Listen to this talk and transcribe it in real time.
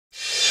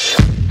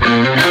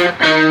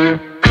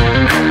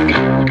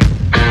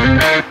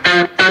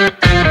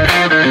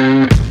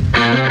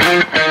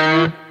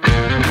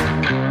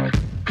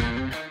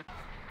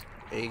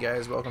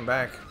welcome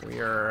back. We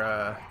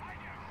are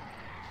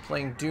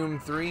playing Doom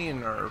 3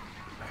 and are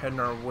heading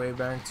our way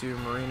back to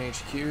Marine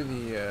HQ.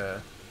 The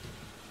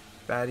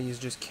baddies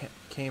just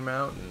came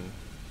out and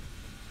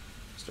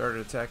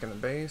started attacking the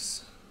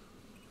base.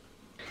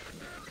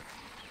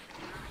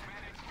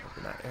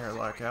 Open that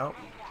airlock out.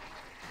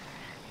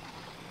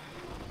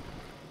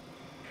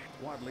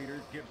 Squad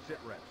leaders give sit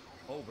reps.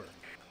 Over.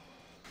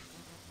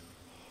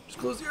 Just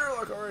close the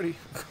airlock already.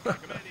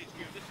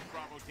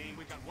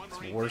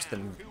 It's worse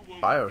than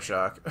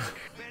Bioshock.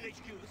 Command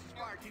HQ, this is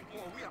Fire Team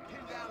 4. We are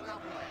pinned down at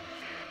Alpha Lab.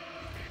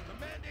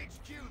 Command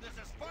HQ,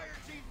 this is Fire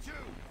Team 2.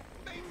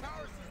 Main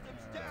power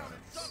systems down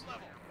at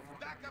sub-level.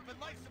 Backup and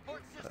life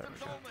support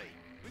systems only.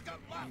 We've got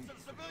lots of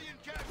civilian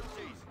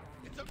casualties.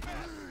 It's a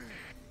mess.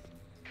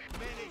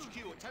 Command HQ,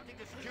 attempting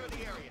to secure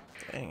the area.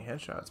 Dang,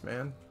 headshots,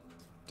 man.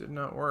 Did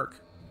not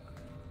work.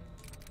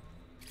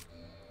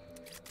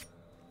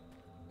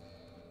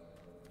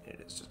 It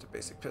is just a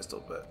basic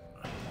pistol, but...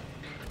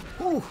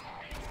 Whew!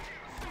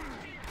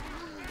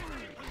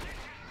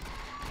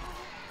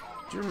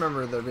 Do you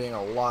remember there being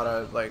a lot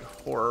of like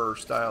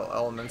horror-style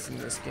elements in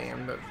this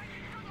game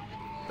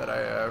that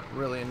I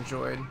really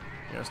enjoyed?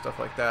 You know, stuff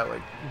like that,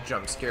 like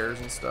jump scares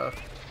and stuff.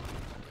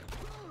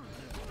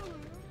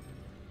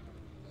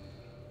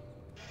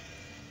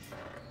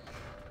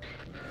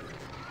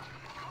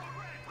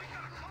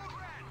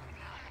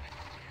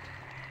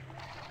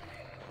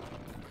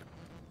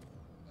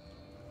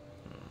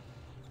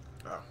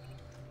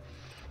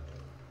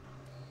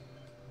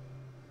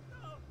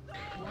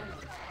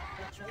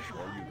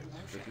 All units,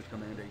 this is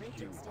Command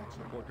HQ.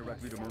 Report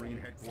directly to Marine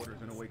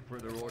Headquarters and await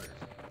further orders.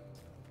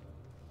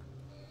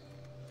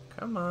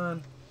 Come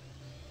on.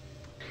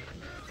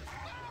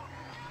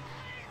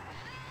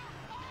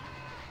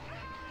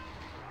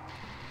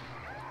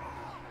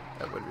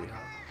 That would be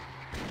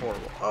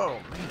horrible. Oh,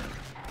 man.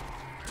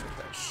 Took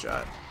that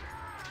shot.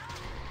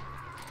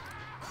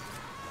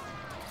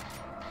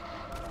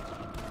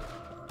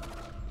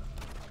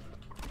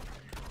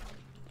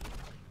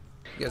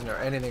 You guys know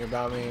anything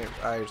about me,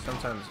 I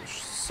sometimes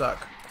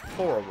suck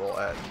horrible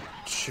at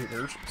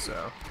shooters,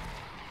 so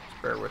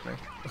bear with me.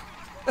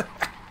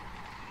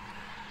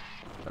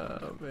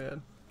 Oh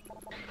man.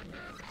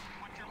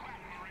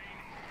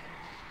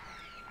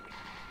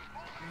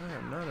 I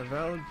am not a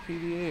valid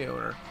PDA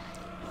owner.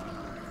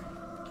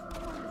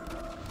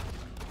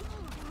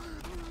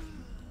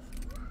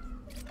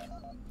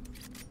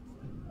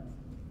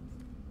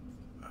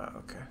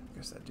 Okay,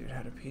 guess that dude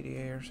had a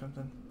PDA or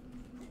something.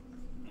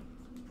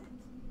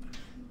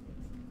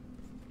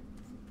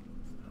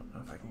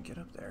 If I can get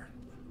up there.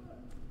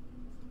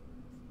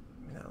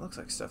 I mean, that looks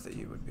like stuff that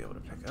you would be able to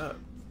pick up.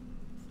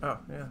 Oh,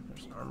 yeah,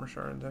 there's an armor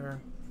shard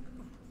there.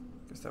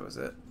 Guess that was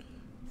it.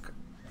 Okay.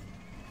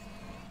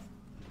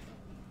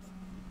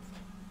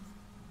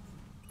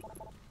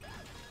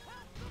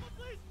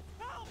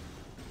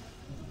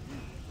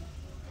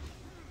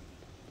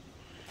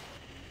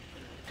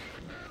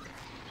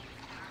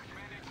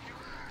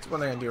 One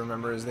thing I do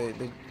remember is they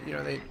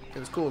it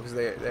was cool because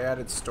they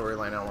added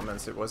storyline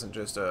elements. It wasn't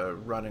just a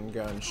run and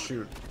gun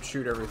shoot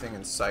everything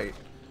in sight.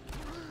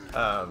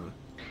 At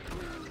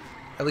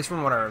least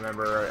from what I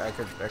remember, I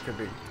could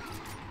be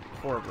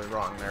horribly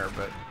wrong there,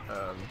 but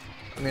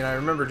I mean I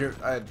remember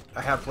I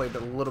have played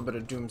a little bit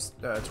of Doom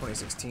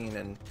 2016,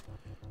 and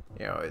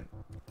you know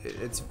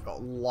it's a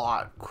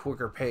lot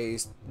quicker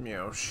paced, you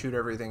know, shoot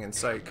everything in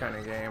sight kind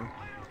of game.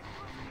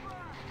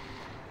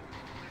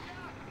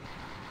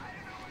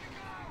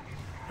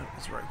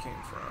 That's where I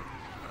came from.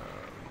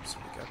 So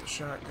we got the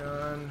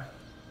shotgun.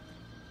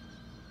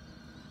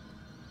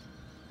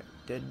 Got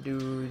dead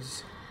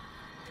dudes.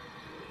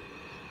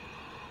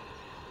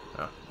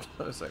 Oh,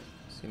 I was like,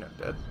 is he not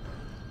dead?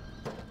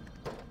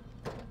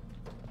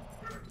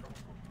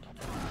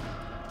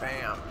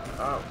 Bam!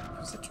 Oh,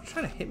 was it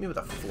trying to hit me with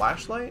a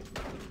flashlight?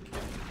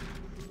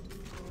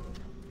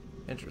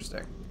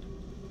 Interesting.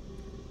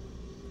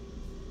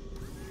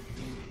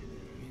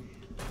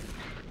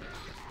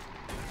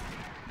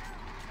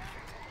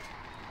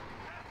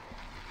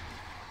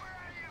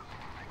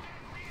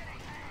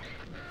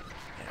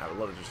 I would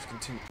love to just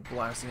continue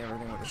blasting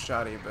everything with a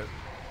shotty, but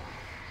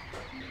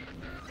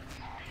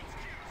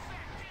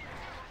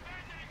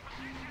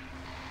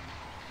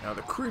now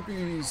the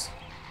creepies.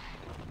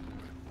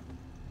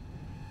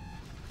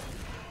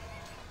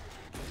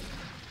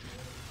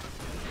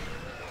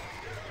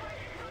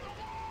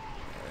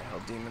 The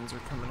hell demons are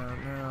coming out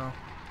now.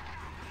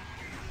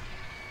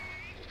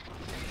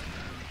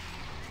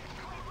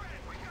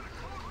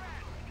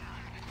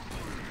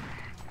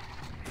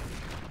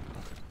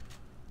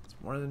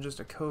 More than just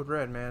a code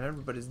red, man.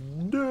 Everybody's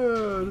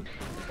dead.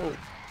 Oh.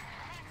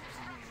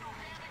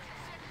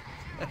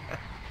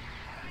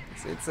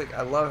 it's like,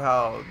 I love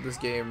how this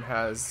game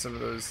has some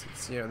of those,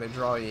 you know, they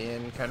draw you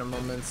in kind of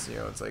moments. You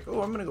know, it's like,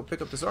 oh, I'm gonna go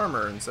pick up this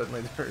armor, and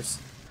suddenly there's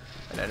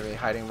an enemy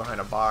hiding behind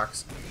a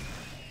box.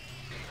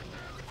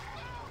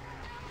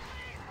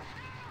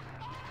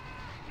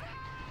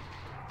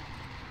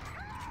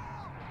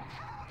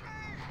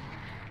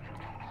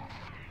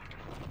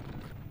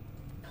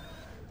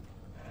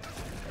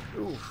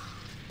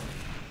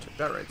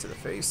 that right to the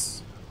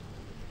face.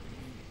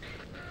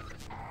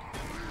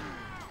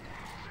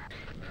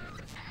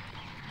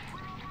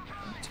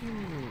 How do you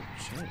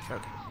change? Okay.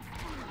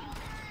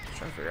 I'm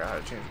trying to figure out how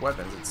to change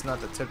weapons. It's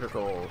not the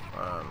typical,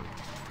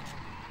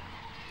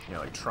 you know,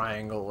 like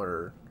triangle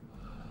or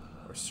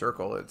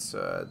circle. It's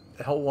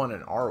L1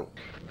 and R1.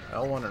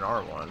 L1 and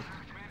R1.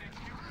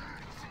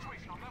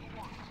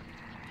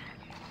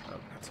 Oh,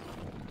 that's a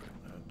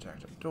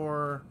jacked up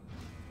door.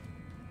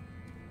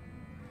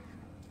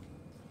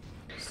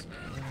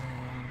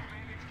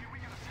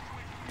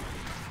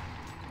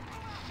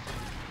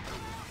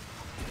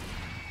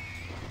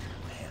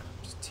 Man,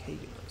 I'm just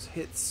taking those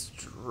hits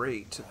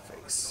straight to the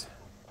face.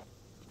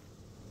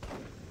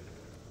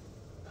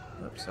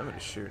 Oops,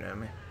 somebody's shooting at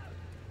me.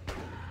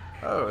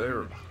 Oh, they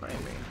were behind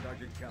me.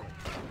 Sergeant Kelly,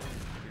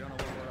 you don't know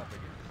what we're up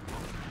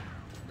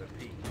against.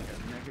 Repeat, we got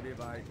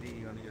negative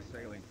ID on the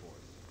assailing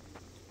force.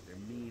 They're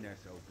mean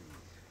SOBs.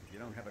 If you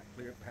don't have a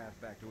clear path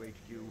back to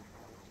HQ,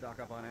 stock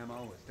up on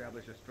ammo,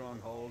 establish a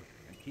stronghold,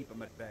 and keep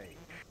them at bay.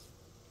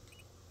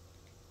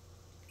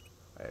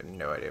 I have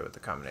no idea what the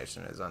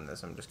combination is on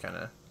this. I'm just kind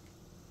of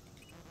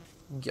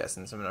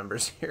guessing some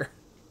numbers here.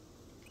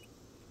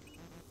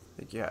 I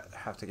think you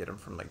have to get them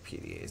from like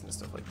PDAs and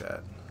stuff like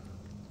that.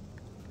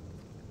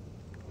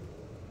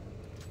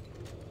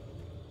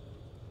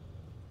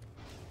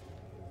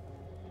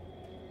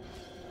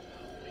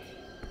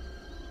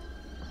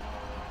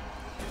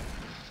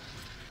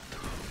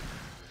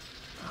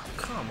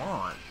 Come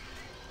on.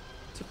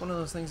 Took one of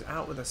those things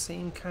out with the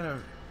same kind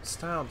of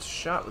styled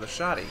shot with a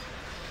shotty.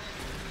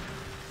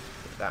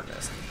 That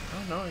missed.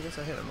 Oh no, I guess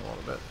I hit him a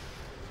little bit.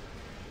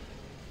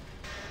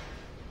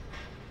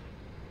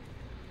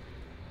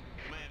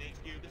 Command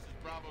HQ, this is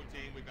Bravo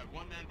team. We've got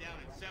one man down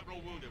and several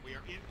wounded. We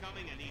are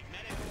incoming and need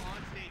medical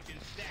on station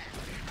stat.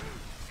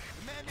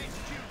 Command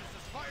HQ, this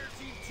is Fire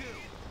Team 2.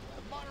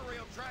 The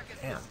monorail track is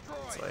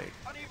destroyed. It's like,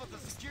 Unable to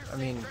secure. I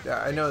mean,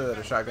 I know that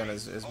a shotgun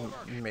is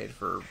made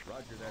for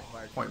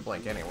point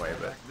blank anyway,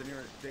 but Back to the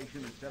nearest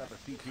station and set up a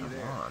CT come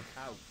there. on.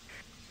 Out.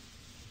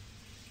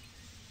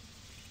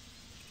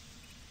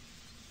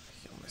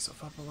 Heal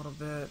myself up a little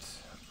bit.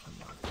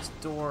 Unlock this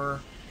door.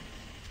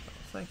 Oh,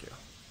 thank you.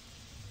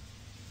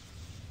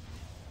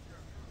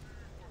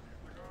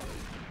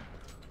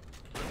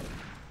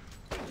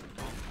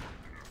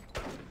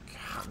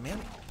 God, man.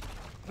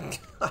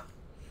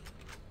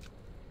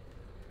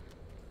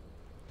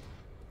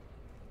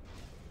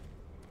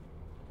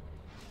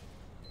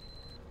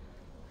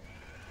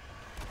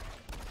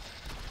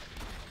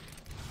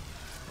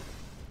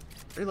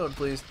 Reload,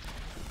 please.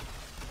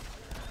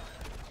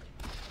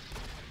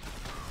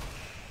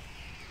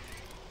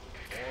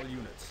 All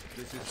units,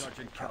 this is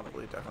Sergeant Kelly.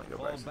 Probably definitely go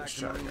Fall back to the back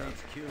to Marine shotgun.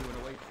 HQ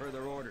and await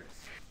further orders.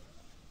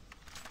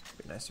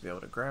 Be nice to be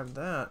able to grab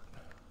that.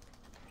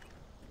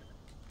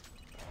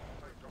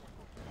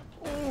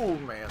 Oh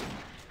man.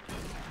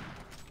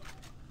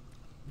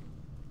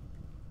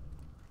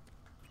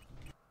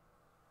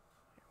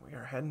 We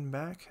are heading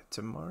back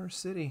to Mars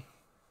City.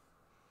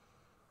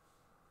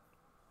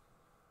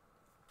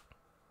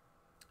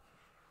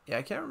 Yeah,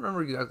 I can't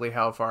remember exactly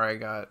how far I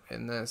got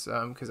in this,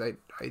 because I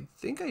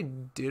think I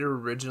did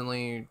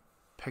originally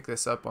pick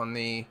this up on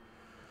the,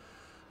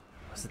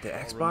 was it the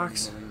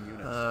Xbox?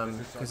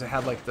 Because I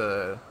had like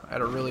I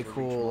had a really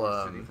cool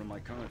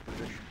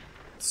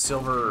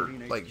silver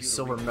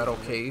metal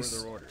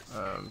case.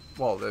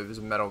 Well, it was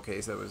a metal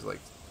case that was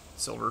like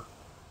silver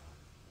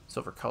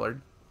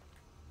colored.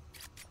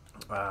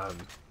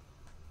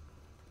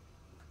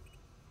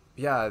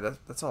 Yeah,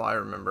 that's all I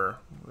remember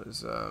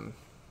was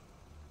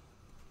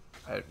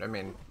I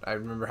mean, I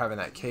remember having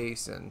that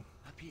case and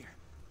Up here,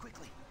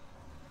 quickly.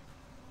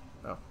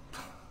 oh,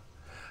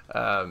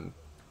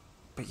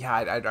 but yeah,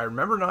 I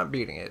remember not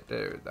beating it.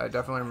 I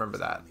definitely remember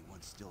that. Only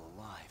one still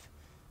alive.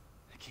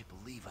 I can't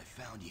believe I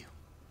found you.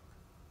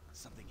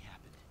 Something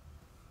happened.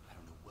 I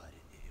don't know what.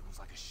 It was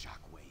like a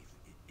shockwave.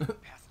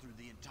 It passed through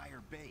the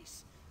entire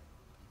base.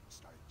 It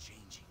started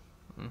changing.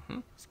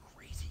 It's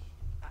crazy.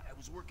 I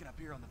was working up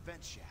here on the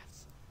vent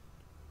shafts.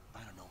 I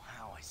don't know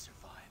how I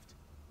survived.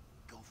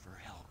 Go for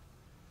help.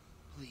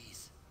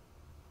 Please.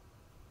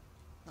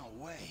 No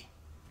way.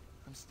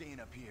 I'm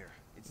staying up here.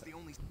 It's the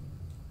only...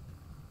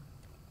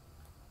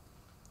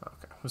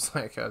 Okay, I was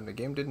like, the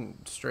game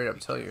didn't straight up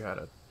tell you how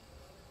to.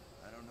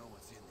 I don't know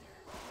what's in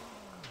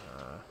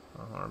there.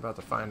 Well, we're about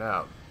to find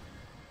out.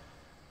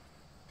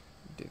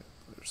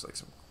 There's like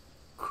some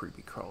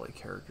creepy crawly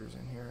characters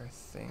in here, I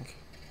think.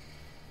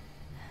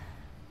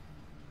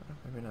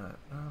 Maybe not.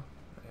 No.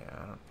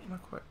 Yeah,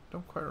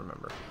 don't quite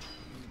remember.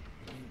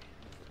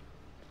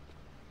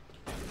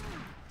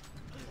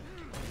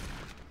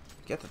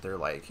 Get that they're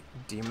like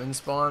demon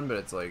spawn, but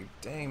it's like,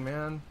 dang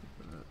man.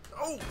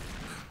 Oh.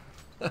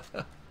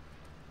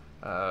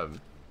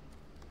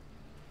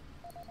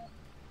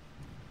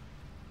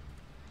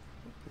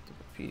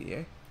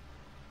 PDA.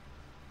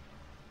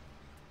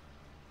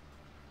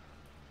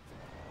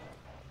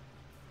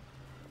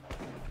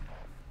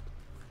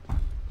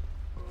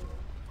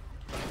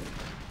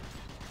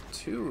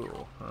 Two.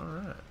 All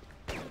right.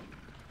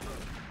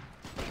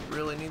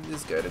 really need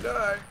this guy to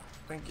die.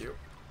 Thank you.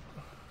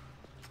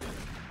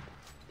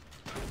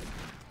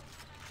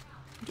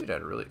 Dude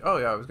had a really... Oh,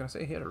 yeah, I was going to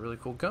say he had a really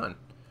cool gun.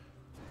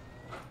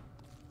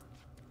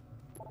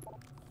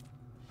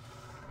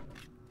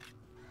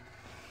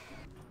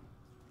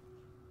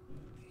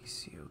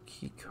 ACO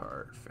key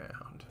card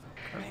found.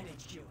 Command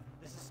HQ,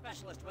 this is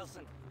Specialist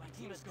Wilson. My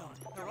team is gone.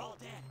 They're all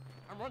dead.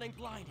 I'm running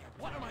blind here.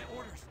 What are my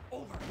orders?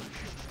 Over.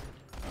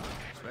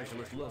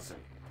 Specialist Wilson,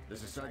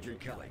 this is Sergeant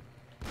Kelly.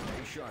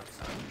 Stay sharp,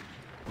 son.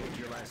 Go to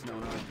your last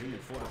known RP and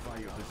fortify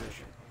your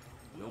position.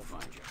 We'll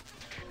find you.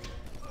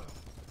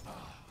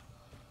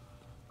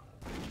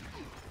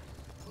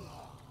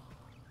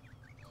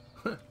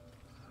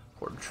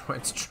 Poor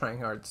droid's trying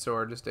hard so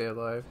hard to stay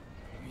alive.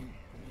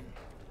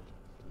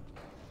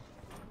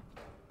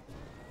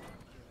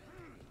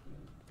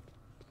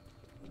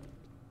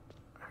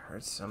 I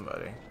heard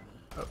somebody.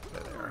 Oh,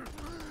 there they are.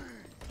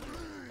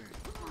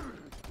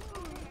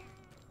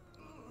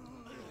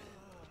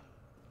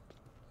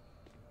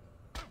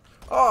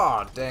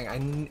 Oh,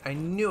 dang. I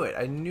knew it.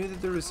 I knew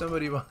that there was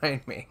somebody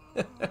behind me.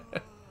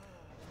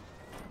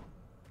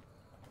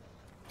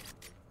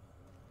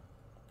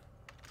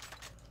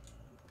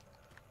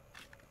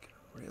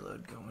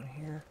 Reload going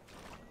here.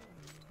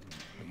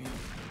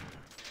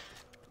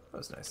 That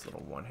was a nice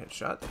little one-hit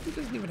shot. That dude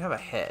doesn't even have a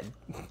head.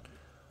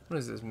 What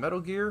is this,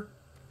 Metal Gear?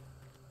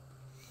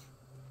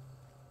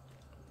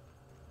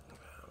 Oh,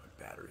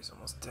 my battery's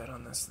almost dead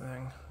on this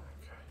thing.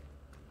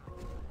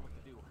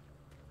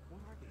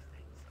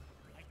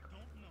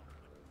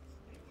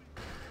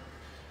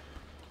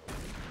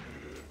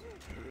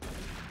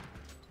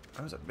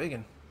 That was a big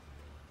one.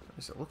 At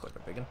least it looked like a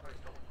big one.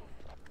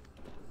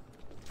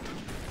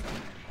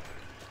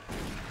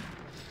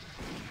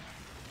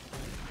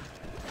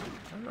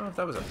 I don't know if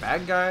that was a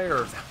bad guy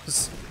or if that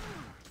was...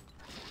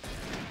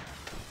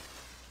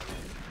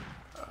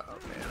 Oh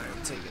man,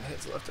 I'm taking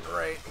hits left and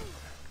right.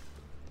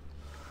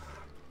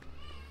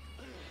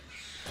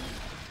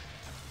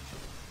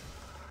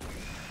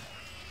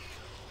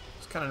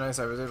 It's kind of nice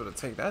I was able to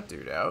take that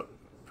dude out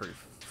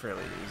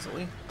fairly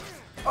easily.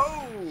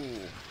 Oh!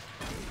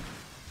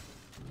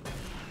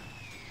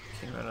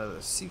 Came out of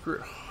the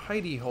secret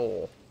hidey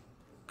hole.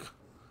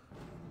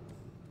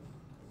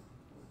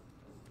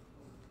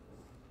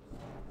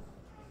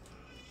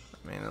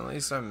 I mean, at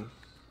least I'm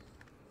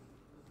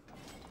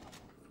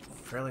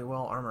fairly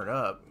well armored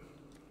up.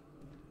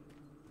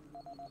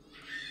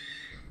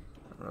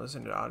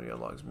 Listening to audio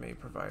logs may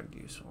provide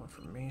useful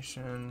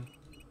information.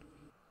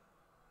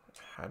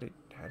 How do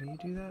you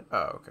do that?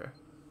 Oh, okay.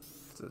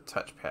 It's a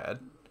touchpad.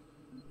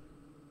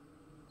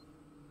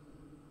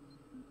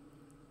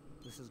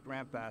 This is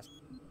Grant Bass.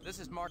 This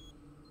is Mark.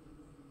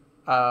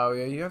 Oh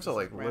yeah, you have to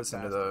like Grant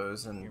listen to Baston,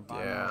 those and your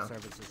environmental yeah.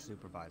 services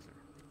supervisor.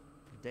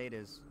 The date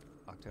is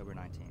October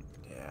 19th.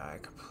 Yeah, I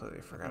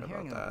completely forgot I'm about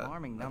hearing an that.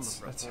 alarming number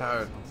of That's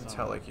reports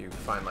how on like you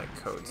find like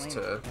codes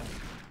Explain to. it.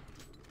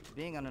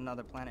 Being on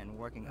another planet and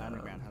working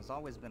underground has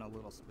always been a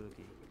little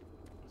spooky.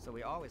 So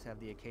we always have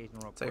the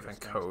occasional report. Say even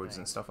codes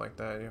and stuff like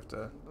that. You have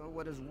to But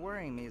what is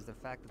worrying me is the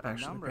fact that the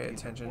actually number pay of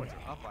these attention.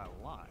 reports are up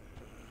a lot.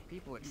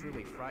 People are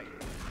truly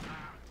frightened.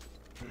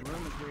 The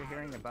rumors we're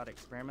hearing about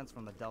experiments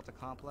from the Delta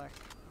Complex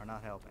are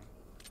not helping.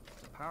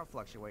 The power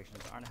fluctuations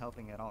aren't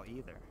helping at all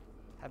either.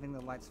 Having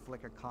the lights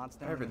flicker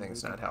constantly.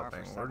 Everything's and not losing power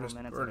helping. for We're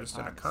several minutes just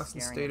at in a time is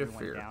constant scaring state of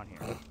everyone fear. down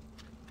here.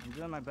 I'm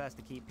doing my best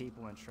to keep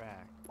people in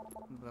track,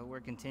 but we're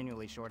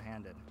continually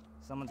short-handed.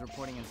 Someone's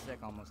reporting in sick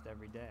almost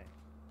every day.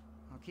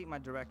 I'll keep my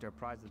director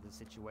apprised of the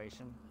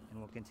situation, and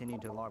will continue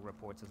to log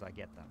reports as I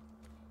get them.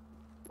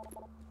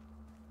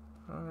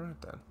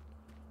 Alright then.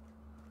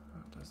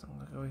 It doesn't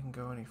look like we can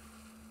go any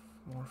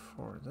more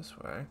forward this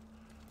way.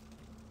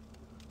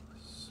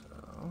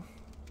 So...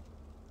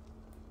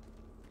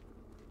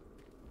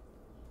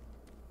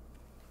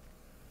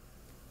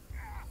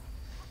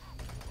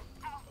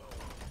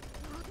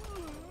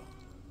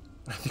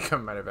 I think I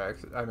might have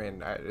I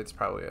mean, it's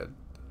probably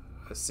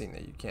a scene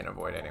that you can't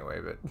avoid anyway,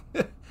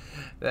 but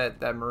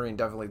that Marine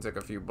definitely took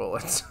a few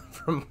bullets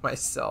from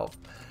myself.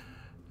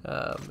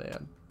 Oh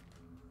man.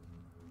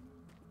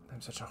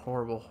 I'm such a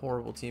horrible,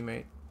 horrible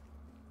teammate.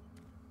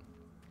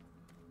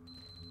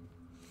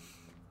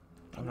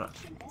 I'm not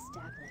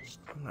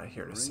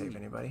here to save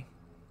anybody.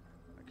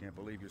 I can't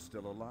believe you're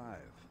still alive.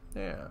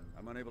 Yeah.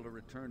 I'm unable to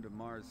return to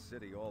Mars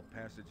City. All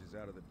passages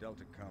out of the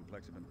Delta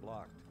Complex have been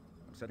blocked.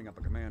 I'm setting up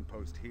a command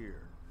post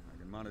here. I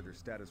can monitor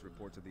status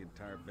reports of the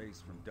entire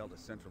base from Delta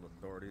Central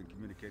Authority and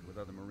communicate with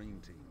other Marine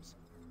teams.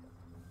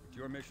 It's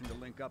your mission to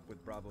link up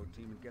with Bravo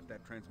Team and get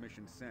that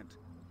transmission sent.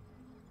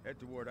 Head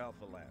toward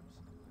Alpha Labs.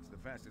 It's the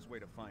fastest way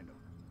to find them.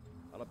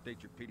 I'll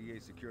update your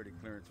PDA security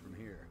clearance from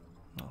here.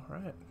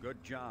 Alright.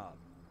 Good job.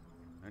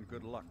 And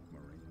good luck,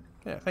 Marine.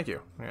 Yeah, thank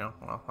you. You know,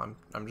 well,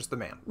 I'm just the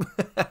man.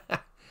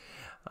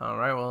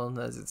 Alright, well,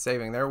 as it's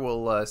saving there,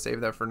 we'll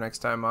save that for next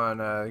time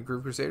on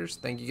Groove Crusaders.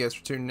 Thank you guys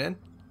for tuning in.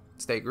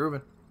 Stay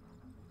grooving.